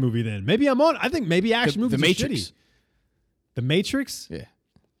action movie then? Maybe I'm on. I think maybe action movies The Matrix. are shitty. The Matrix. Yeah.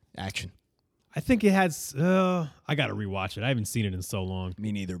 Action. I think it has. I gotta rewatch it. I haven't seen it in so long.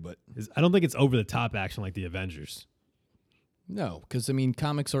 Me neither, but I don't think it's over the top action like the Avengers. no, because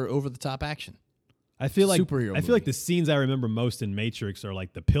comics are over the top action. I feel like Superhero I feel like the scenes I remember most in Matrix are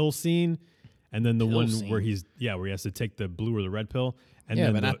like the pill scene, and then the one where he has to take the blue or the red pill. And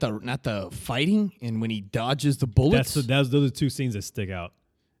yeah, then but not the fighting and when he dodges the bullets. Those are the two scenes that stick out.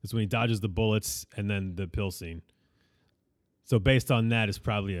 It's when he dodges the bullets and then the pill scene. So based on that, it's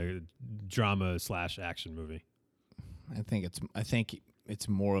probably a drama / action movie. I think it's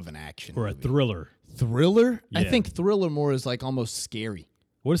more of an action or movie. A thriller. Thriller? Yeah. I think thriller more is like almost scary.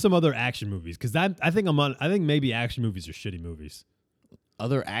 What are some other action movies? Because I think maybe action movies are shitty movies.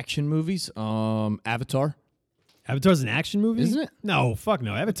 Other action movies? Avatar. Avatar's an action movie? Isn't it? No, fuck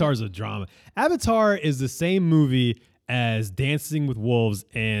no. Avatar's a drama. Avatar is the same movie as Dancing with Wolves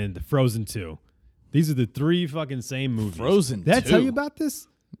and Frozen 2. These are the three fucking same movies. Frozen 2? Did I tell you about this?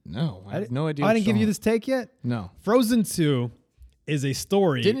 No, I have no idea. I didn't give you this take yet? No. Frozen 2 is a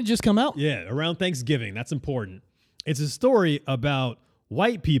story. Didn't it just come out? Yeah, around Thanksgiving. That's important. It's a story about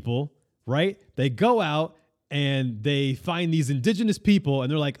white people, right? They go out and they find these indigenous people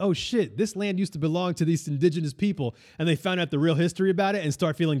and they're like, oh shit, this land used to belong to these indigenous people. And they found out the real history about it and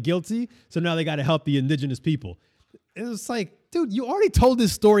start feeling guilty. So now they got to help the indigenous people. It was like, dude, you already told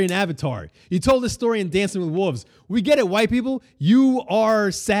this story in Avatar. You told this story in Dancing with Wolves. We get it, white people. You are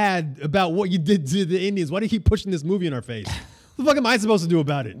sad about what you did to the Indians. Why do you keep pushing this movie in our face? What the fuck am I supposed to do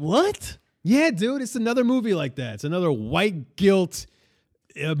about it? What? Yeah, dude, it's another movie like that. It's another white guilt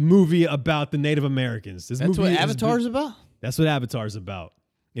movie about the Native Americans. That's what Avatar's about? That's what Avatar's about.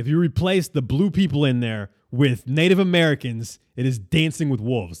 If you replace the blue people in there with Native Americans, it is Dancing with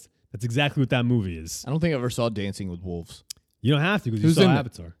Wolves. That's exactly what that movie is. I don't think I ever saw Dancing with Wolves. You don't have to because you saw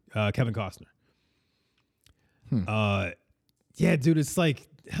Avatar. Kevin Costner. Yeah, dude, it's like,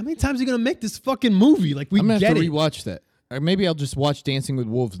 how many times are you going to make this fucking movie? Like, I'm going to have to rewatch that. Or maybe I'll just watch Dancing with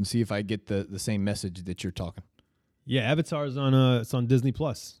Wolves and see if I get the same message that you're talking. Yeah, Avatar's on it's on Disney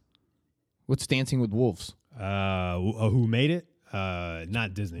Plus. What's Dancing with Wolves? Who made it?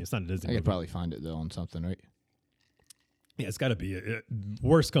 Not Disney. It's not a Disney movie. I could probably find it though on something, right? Yeah, it's got to be.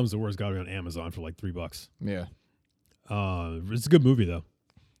 Worst comes to worst, got to be on Amazon for like $3. Yeah. It's a good movie though.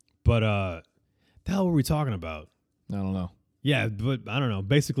 But the hell were we talking about? I don't know. Yeah, but I don't know.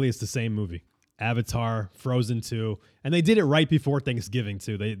 Basically, it's the same movie. Avatar, Frozen 2, and they did it right before Thanksgiving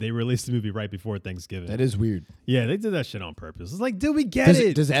too. They released the movie right before Thanksgiving. That is weird. Yeah, they did that shit on purpose. It's like, dude, we get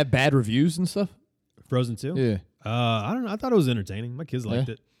it. Does it have bad reviews and stuff? Frozen 2? Yeah. I don't know. I thought it was entertaining. My kids liked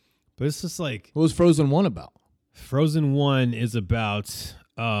it. But it's just like... What was Frozen 1 about? Frozen 1 is about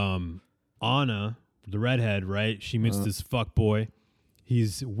Anna, the redhead, right? She meets this fuck boy.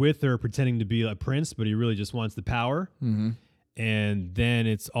 He's with her pretending to be a prince, but he really just wants the power. Mm-hmm. And then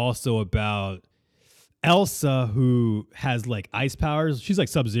it's also about Elsa, who has like ice powers. She's like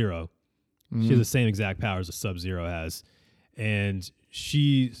Sub-Zero. She has the same exact powers as Sub-Zero has. And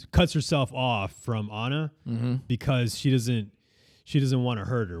she cuts herself off from Anna because she doesn't want to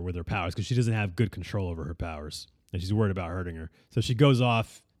hurt her with her powers because she doesn't have good control over her powers. And she's worried about hurting her. So she goes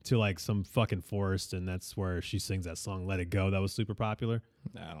off to like some fucking forest, and that's where she sings that song "Let It Go" that was super popular.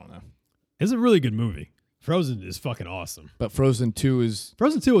 I don't know. It's a really good movie. Frozen is fucking awesome. But Frozen 2 was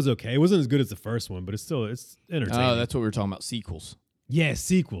okay. It wasn't as good as the first one, but it's entertaining. Oh, that's what we were talking about, sequels. Yeah,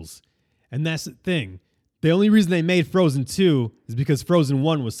 sequels. And that's the thing. The only reason they made Frozen 2 is because Frozen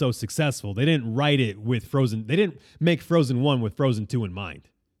 1 was so successful. They didn't write it with Frozen. They didn't make Frozen 1 with Frozen 2 in mind.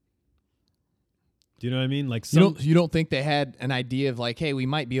 Do you know what I mean? Like you don't think they had an idea of like, hey, we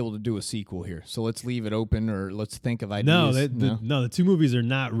might be able to do a sequel here, so let's leave it open or let's think of ideas. No, the two movies are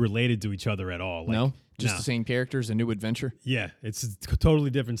not related to each other at all. Like, just the same characters, a new adventure. Yeah, it's a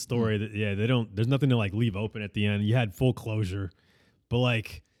totally different story. They don't. There's nothing to like leave open at the end. You had full closure, but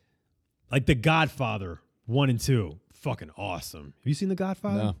like The Godfather 1 and 2, fucking awesome. Have you seen The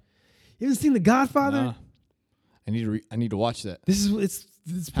Godfather? No. You haven't seen The Godfather? Nah. I need to watch that. It's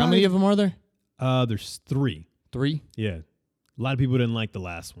How many of them are there? There's 3. 3? Yeah. A lot of people didn't like the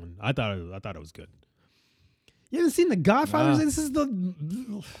last one. I thought it was good. You haven't seen The Godfather?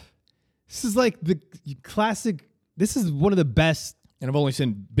 Nah. This is like the classic. This is one of the best. And I've only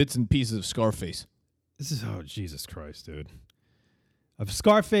seen bits and pieces of Scarface. Oh, Jesus Christ, dude.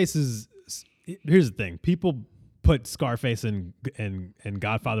 Scarface is. Here's the thing. People put Scarface and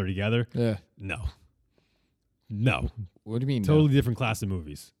Godfather together. Yeah. No. What do you mean? Totally different class of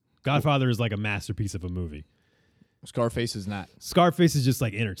movies. Godfather is like a masterpiece of a movie. Scarface is not. Scarface is just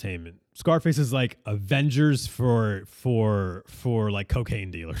like entertainment. Scarface is like Avengers for like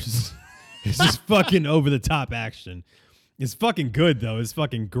cocaine dealers. It's just fucking over the top action. It's fucking good though. It's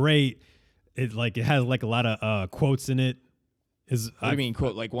fucking great. It has like a lot of quotes in it. What do you mean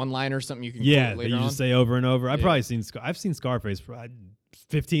quote? Like one line or something you can quote later that you on? just say over and over. I've seen Scarface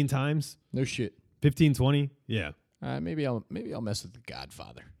 15 times. No shit. 15, 20. Yeah. Maybe I'll mess with The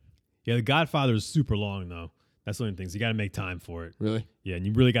Godfather. Yeah, The Godfather is super long though. That's the only thing. So you got to make time for it. Really? Yeah, and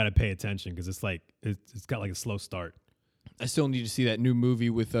you really got to pay attention because it's like it's got like a slow start. I still need to see that new movie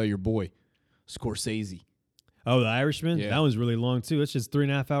with your boy, Scorsese. Oh, The Irishman? Yeah. That one's really long too. It's just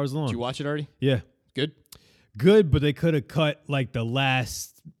 3.5 hours long. Did you watch it already? Yeah. Good, but they could have cut like the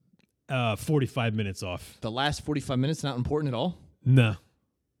last 45 minutes off. The last 45 minutes not important at all? No.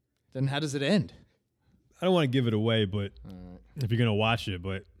 Then how does it end? I don't want to give it away, but if you're going to watch it,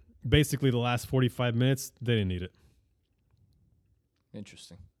 but basically the last 45 minutes, they didn't need it.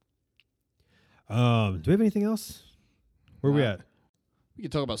 Interesting. Do we have anything else? Where are we at? We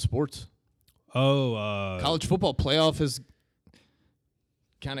can talk about sports. Oh, college football playoff has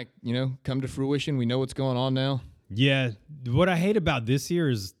kind of, come to fruition. We know what's going on now. Yeah. What I hate about this year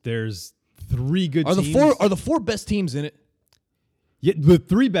is there's 3 good teams. Are the 4 best teams in it? Yeah, the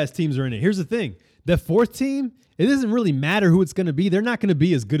 3 best teams are in it. Here's the thing. The 4th team, it doesn't really matter who it's going to be. They're not going to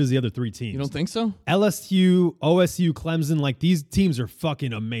be as good as the other 3 teams. You don't think so? LSU, OSU, Clemson, like these teams are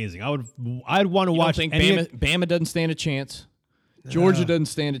fucking amazing. I'd want to watch. Think Bama doesn't stand a chance? Georgia doesn't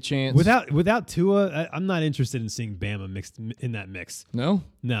stand a chance. Without Tua, I'm not interested in seeing Bama mixed in that mix. No?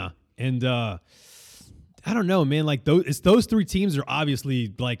 No. And I don't know, man. Like those 3 teams are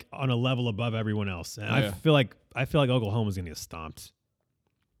obviously like on a level above everyone else. And I feel like Oklahoma's going to get stomped.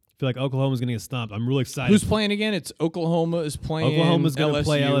 I'm really excited. Who's playing again? It's Oklahoma is playing. Oklahoma's going to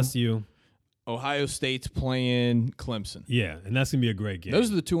play LSU. Ohio State's playing Clemson. Yeah, and that's going to be a great game.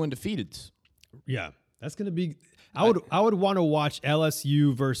 Those are the 2 undefeateds. Yeah, that's going to be. I would want to watch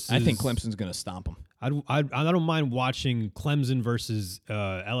LSU versus. I think Clemson's going to stomp them. I don't mind watching Clemson versus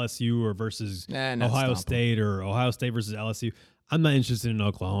LSU or versus Ohio State or Ohio State versus LSU. I'm not interested in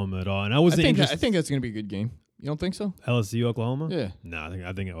Oklahoma at all, and I think that's going to be a good game. You don't think so? LSU, Oklahoma? Yeah. No,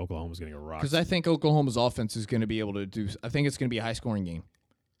 I think Oklahoma's going to get rocked. Because I think Oklahoma's offense is going to be able to do. I think it's going to be a high scoring game.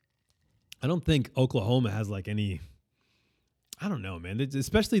 I don't think Oklahoma has like any. I don't know, man.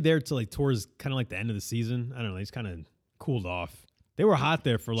 Especially there to like towards kind of like the end of the season. I don't know. He's kind of cooled off. They were hot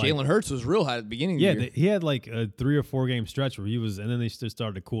there for like. Jalen Hurts was real hot at the beginning of the year. He had like a 3 or 4 game stretch where he was, and then they just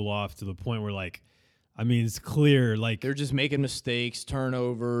started to cool off to the point where like, I mean, it's clear like they're just making mistakes,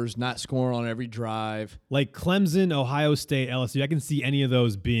 turnovers, not scoring on every drive. Like Clemson, Ohio State, LSU. I can see any of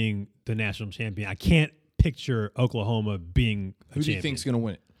those being the national champion. I can't picture Oklahoma being a champion. Who do you think's going to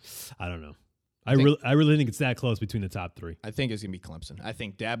win it? I don't know. I really think it's that close between the top 3. I think it's going to be Clemson. I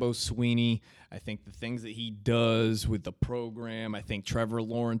think Dabo Swinney, I think the things that he does with the program, I think Trevor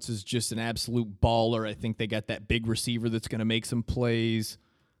Lawrence is just an absolute baller. I think they got that big receiver that's going to make some plays.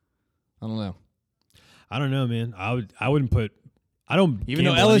 I don't know. I don't know, man. I wouldn't put I don't Even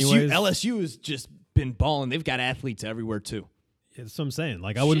though gamble LSU anyways. LSU has just been balling. They've got athletes everywhere too. Yeah, that's what I'm saying.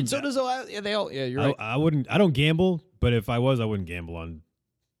 Like I wouldn't. Shit, so does Ohio. Yeah, they all. Yeah, you're right. I wouldn't. I don't gamble, but if I was, I wouldn't gamble on.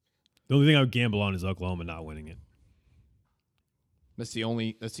 The only thing I would gamble on is Oklahoma not winning it. That's the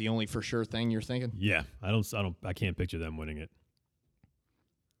only for sure thing you're thinking. Yeah, I can't picture them winning it.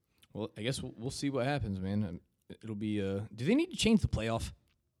 Well, I guess we'll see what happens, man. It'll be. Do they need to change the playoff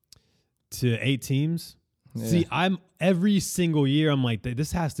To 8 teams? Yeah. See, I'm every single year I'm like,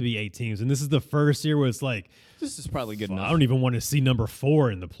 this has to be 8 teams, and this is the first year where it's like, This is probably good enough. I don't even want to see number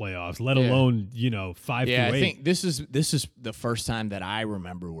 4 in the playoffs, let alone 5 Yeah, through 8. I think this is the first time that I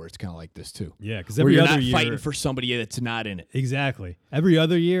remember where it's kind of like this too. Yeah, because Where every you're other not year, fighting for somebody that's not in it. exactly. Every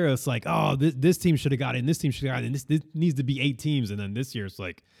other year, it's like, oh, this team should have got in, this team should have got in, this needs to be 8 teams, and then this year it's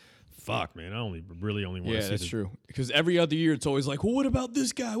like, fuck, man, I really only want to see. Yeah, that's true. Because every other year it's always like, well, what about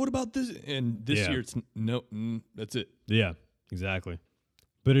this guy? What about this? And this year it's no, that's it. Yeah, exactly.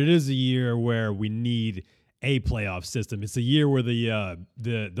 But it is a year where we need a playoff system. It's a year where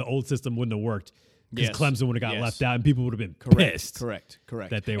the old system wouldn't have worked because Clemson would have got left out and people would have been pissed. Correct.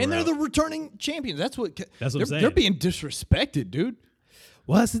 That they were and they're out. the returning champions. That's what I'm saying. They're being disrespected, dude.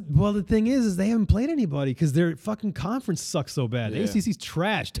 Well, the thing is they haven't played anybody because their fucking conference sucks so bad. Yeah. The ACC's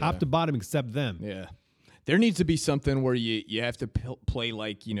trash, top to bottom, except them. Yeah. There needs to be something where you have to play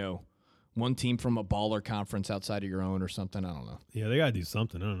like, one team from a baller conference outside of your own or something. I don't know. Yeah, they got to do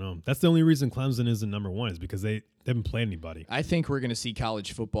something. I don't know. That's the only reason Clemson isn't number 1 is because they haven't played anybody. I think we're going to see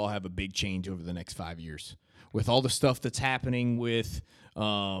college football have a big change over the next 5 years with all the stuff that's happening with,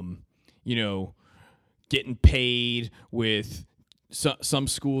 getting paid with some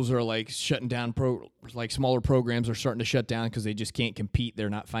schools are like shutting down smaller programs are starting to shut down because they just can't compete. They're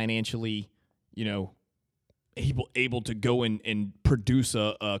not financially, able to go and produce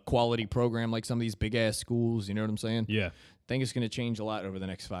a quality program like some of these big ass schools. You know what I'm saying? Yeah. I think it's going to change a lot over the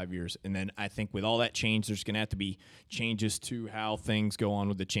next 5 years. And then I think with all that change, there's going to have to be changes to how things go on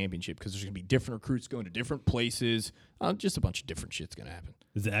with the championship because there's going to be different recruits going to different places. Just a bunch of different shit's going to happen.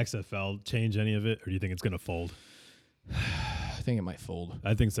 Does the XFL change any of it, or do you think it's going to fold? I think it might fold.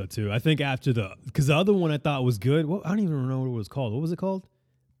 I think so too. I think after because the other one I thought was good. Well, I don't even know what it was called. What was it called?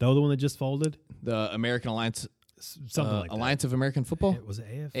 The other one that just folded? The American Alliance, something like that. Alliance of American Football. Was it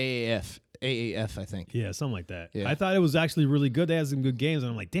AF? AAF, I think. Yeah, something like that. Yeah. I thought it was actually really good. They had some good games,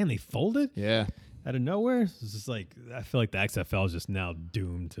 and I'm like, damn, they folded Yeah. out of nowhere. It's just like I feel like the XFL is just now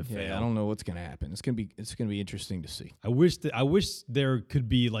doomed to fail. Yeah, I don't know what's gonna happen. It's gonna be interesting to see. I wish there could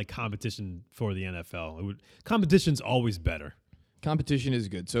be like competition for the NFL. Competition's always better. Competition is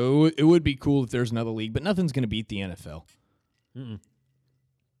good, so it would be cool if there's another league, but nothing's gonna beat the NFL. Mm-mm.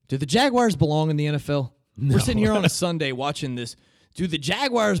 Do the Jaguars belong in the NFL? No. We're sitting here on a Sunday watching this. Do the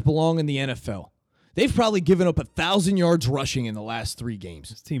Jaguars belong in the NFL? They've probably given up 1,000 yards rushing in the last 3 games.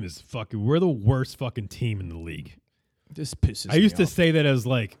 This team is we're the worst fucking team in the league. This pisses me I used to off. say that as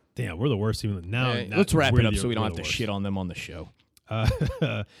like, damn, we're the worst team. Now, Let's wrap it up so we don't have to shit on them on the show. All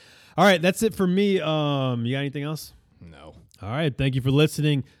right, that's it for me. You got anything else? No. All right, thank you for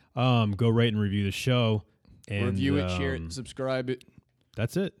listening. Go rate and review the show. And, Review it, share it, subscribe it,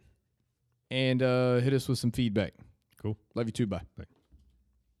 That's it. and hit us with some feedback. Cool. Love you too. Bye. Bye.